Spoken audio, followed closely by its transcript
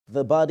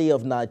The body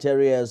of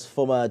Nigeria's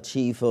former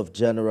Chief of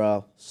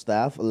General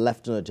Staff,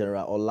 Lieutenant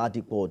General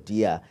Oladipupo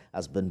Diya,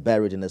 has been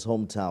buried in his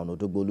hometown,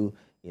 Odogbolu,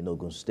 in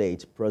Ogun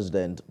State.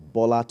 President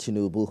Bola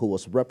Tinubu, who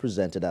was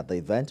represented at the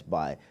event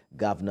by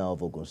Governor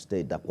of Ogun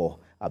State, Dapo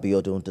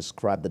Abiodun,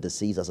 described the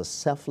deceased as a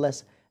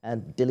selfless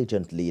and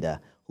diligent leader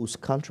whose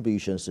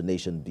contributions to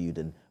nation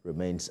building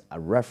remains a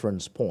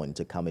reference point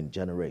to coming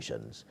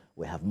generations.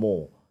 We have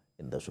more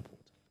in this report.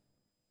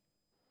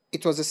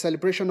 It was a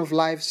celebration of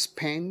lives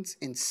spent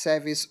in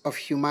service of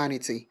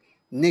humanity,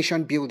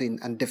 nation building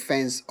and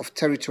defense of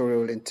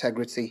territorial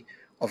integrity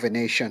of a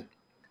nation.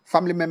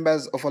 Family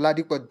members of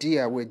Oladipupo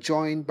Diya were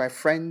joined by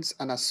friends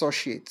and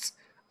associates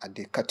at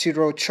the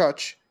Cathedral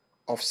Church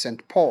of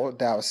St. Paul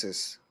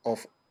Diocese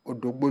of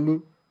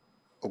Odogbolu,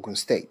 Ogun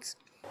State.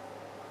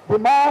 The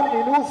man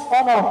in whose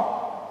honor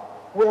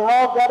we are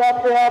all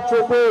gathered here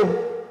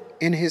today.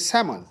 In his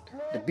sermon,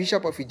 the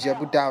Bishop of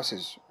Ijebu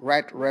Diocese,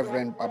 Right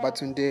Reverend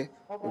Babatunde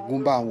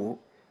Ogunbanwo,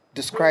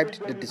 described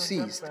the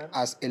deceased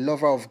as a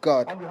lover of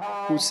God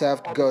who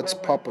served God's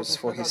purpose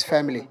for his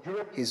family,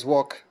 his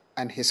work,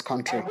 and his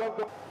country.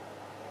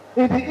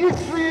 In the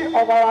history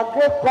of our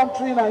great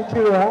country,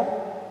 Nigeria,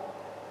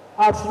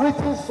 has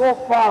written so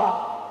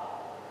far,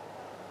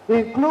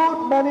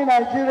 include many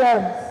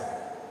Nigerians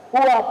who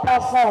are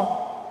passed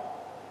on,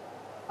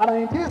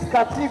 and in this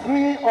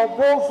category of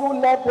those who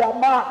left their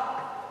mark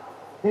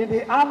in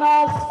the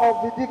annals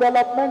of the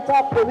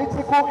developmental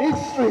political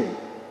history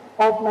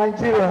of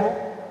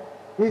Nigeria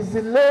is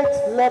the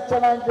late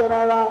Lieutenant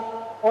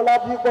General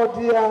Oladipupo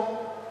Diya,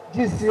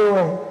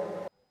 GCON.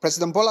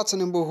 President Bola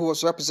Tinubu, who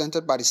was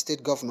represented by the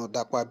state governor,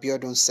 Dapo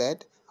Abiodun,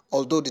 said,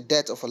 although the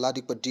death of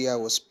Oladipupo Diya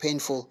was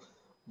painful,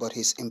 but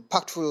his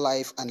impactful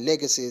life and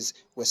legacies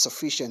were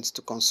sufficient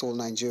to console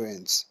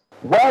Nigerians.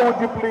 While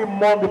we deeply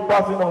mourn the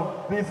passing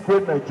of this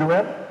great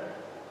Nigerian,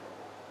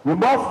 we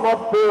must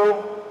not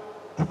fail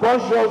to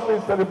consciously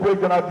celebrate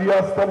General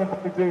Diya's sterling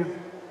qualities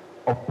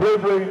of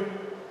bravery,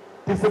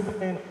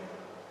 discipline,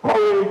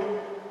 courage,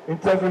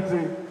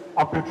 integrity,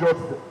 and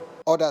patriotism.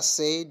 Others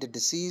say the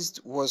deceased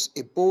was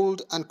a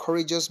bold and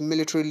courageous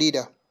military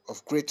leader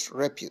of great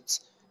repute,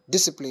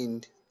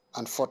 disciplined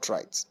and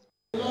forthright.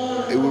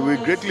 He will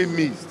be greatly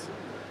missed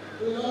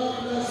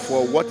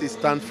for what he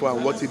stands for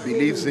and what he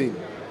believes in.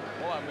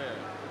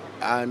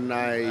 And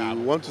I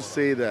want to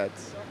say that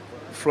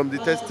from the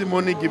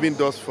testimony given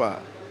thus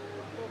far,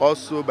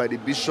 also by the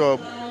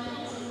Bishop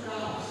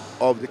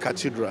of the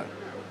Cathedral,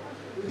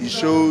 he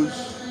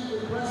shows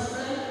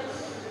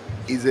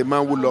he's a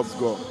man who loves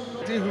God.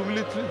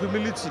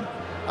 Humility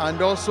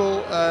and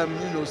also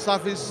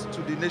service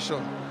to the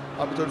nation,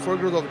 to the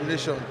progress of the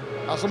nation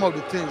are some of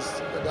the things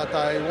that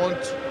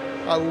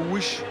I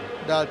wish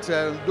that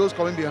those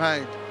coming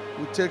behind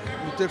will take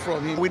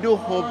from him. We do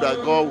hope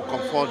that God will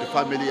comfort the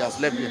family he has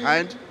left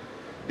behind,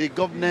 the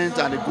government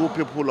and the good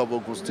people of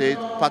Ogun State,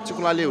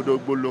 particularly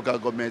Odogbolu local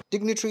government.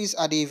 Dignitaries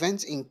at the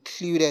event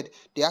included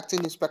the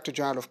Acting Inspector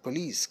General of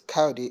Police,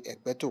 Kayode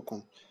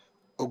Egbetokun,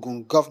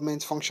 Ogun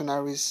government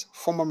functionaries,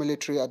 former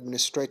military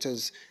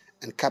administrators,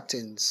 and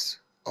captains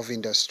of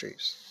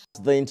industries.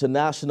 The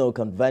International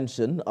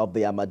Convention of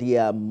the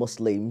Ahmadiyya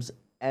Muslims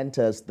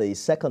enters the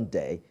second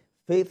day.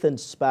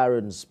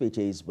 Faith-inspiring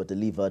speeches were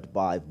delivered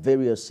by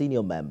various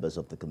senior members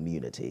of the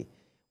community,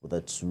 with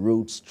its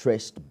roots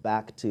traced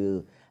back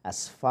to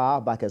as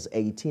far back as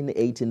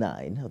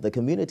 1889. The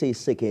community is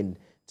seeking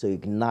to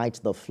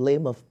ignite the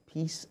flame of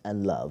peace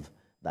and love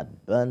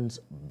that burns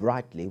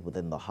brightly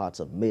within the hearts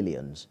of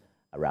millions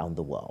around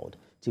the world.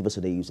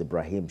 TVC News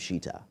Ibrahim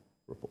Shita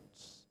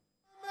reports.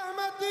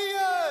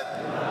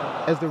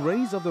 As the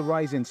rays of the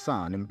rising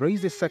sun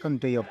embrace the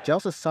second day of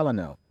Jalsa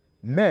Salana,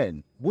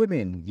 men,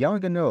 women,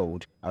 young and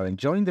old are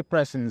enjoying the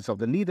presence of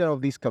the leader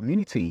of this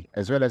community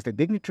as well as the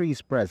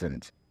dignitaries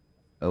present.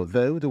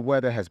 Although the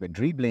weather has been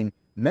drizzling,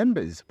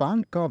 members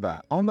found cover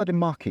under the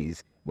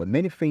marquees where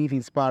many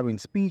faith-inspiring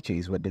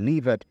speeches were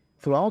delivered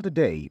throughout the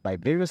day by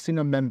various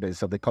senior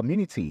members of the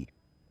community.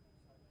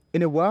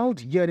 In a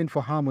world yearning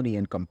for harmony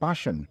and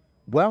compassion,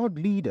 world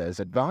leaders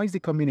advise the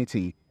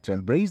community to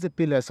embrace the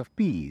pillars of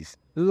peace,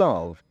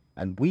 love,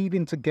 and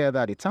weaving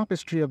together the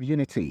tapestry of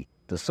unity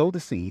to sow the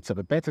seeds of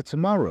a better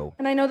tomorrow.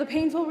 And I know the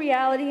painful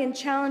reality and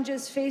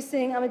challenges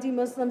facing Ahmadi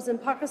Muslims in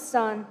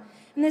Pakistan,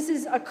 and this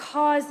is a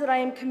cause that I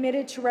am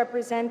committed to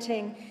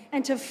representing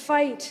and to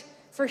fight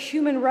for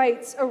human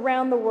rights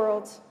around the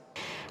world.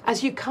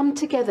 As you come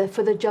together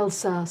for the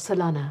Jalsa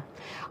Salana,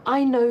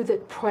 I know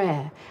that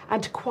prayer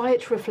and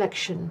quiet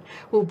reflection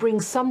will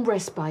bring some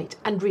respite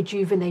and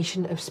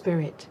rejuvenation of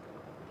spirit.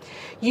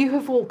 You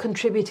have all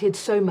contributed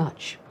so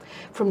much,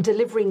 from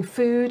delivering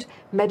food,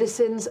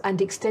 medicines,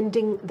 and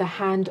extending the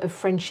hand of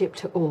friendship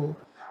to all.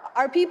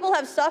 Our people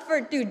have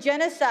suffered through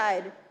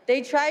genocide.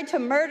 They tried to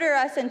murder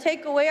us and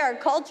take away our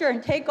culture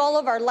and take all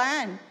of our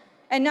land.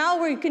 And now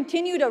we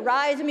continue to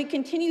rise and we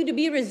continue to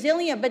be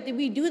resilient, but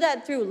we do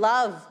that through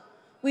love.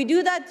 We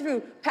do that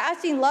through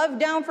passing love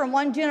down from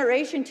one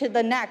generation to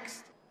the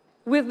next.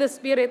 With the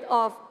spirit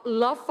of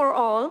love for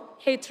all,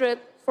 hatred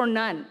for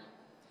none.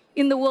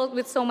 In the world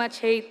with so much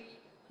hate,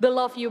 The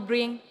love you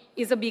bring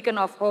is a beacon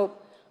of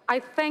hope.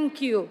 I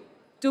thank you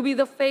to be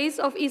the face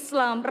of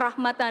Islam,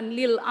 rahmatan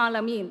lil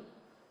alamin.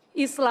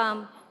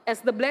 Islam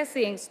as the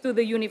blessings to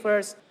the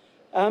universe.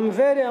 I'm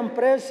very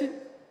impressed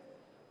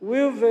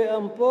with the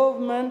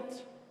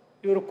empowerment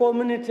your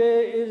community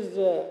is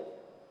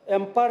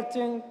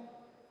imparting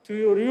to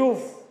your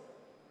youth.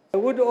 I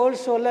would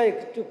also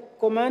like to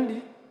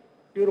commend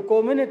your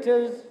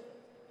community's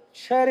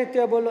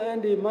charitable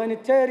and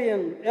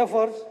humanitarian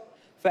efforts.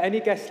 For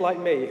any guest like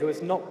me who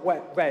has not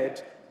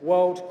read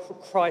World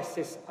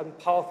Crisis and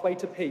Pathway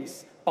to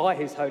Peace by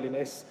His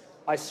Holiness,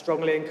 I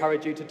strongly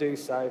encourage you to do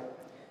so.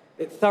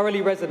 It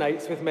thoroughly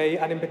resonates with me,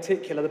 and in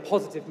particular the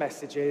positive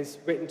messages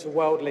written to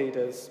world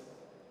leaders: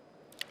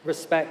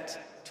 respect,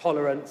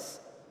 tolerance,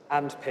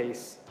 and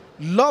peace.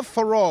 Love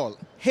for all,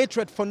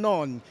 hatred for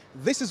none.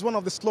 This is one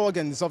of the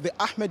slogans of the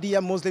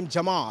Ahmadiyya Muslim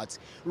Jamaat.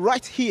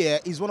 Right here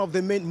is one of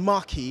the main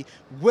marquee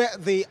where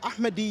the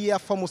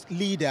Ahmadiyya foremost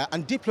leader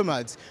and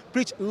diplomats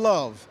preach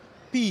love,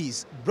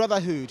 peace,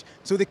 brotherhood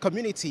to the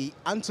community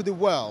and to the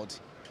world.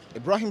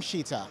 Ibrahim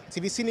Shita,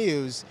 TVC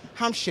News,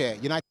 Hampshire,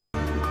 United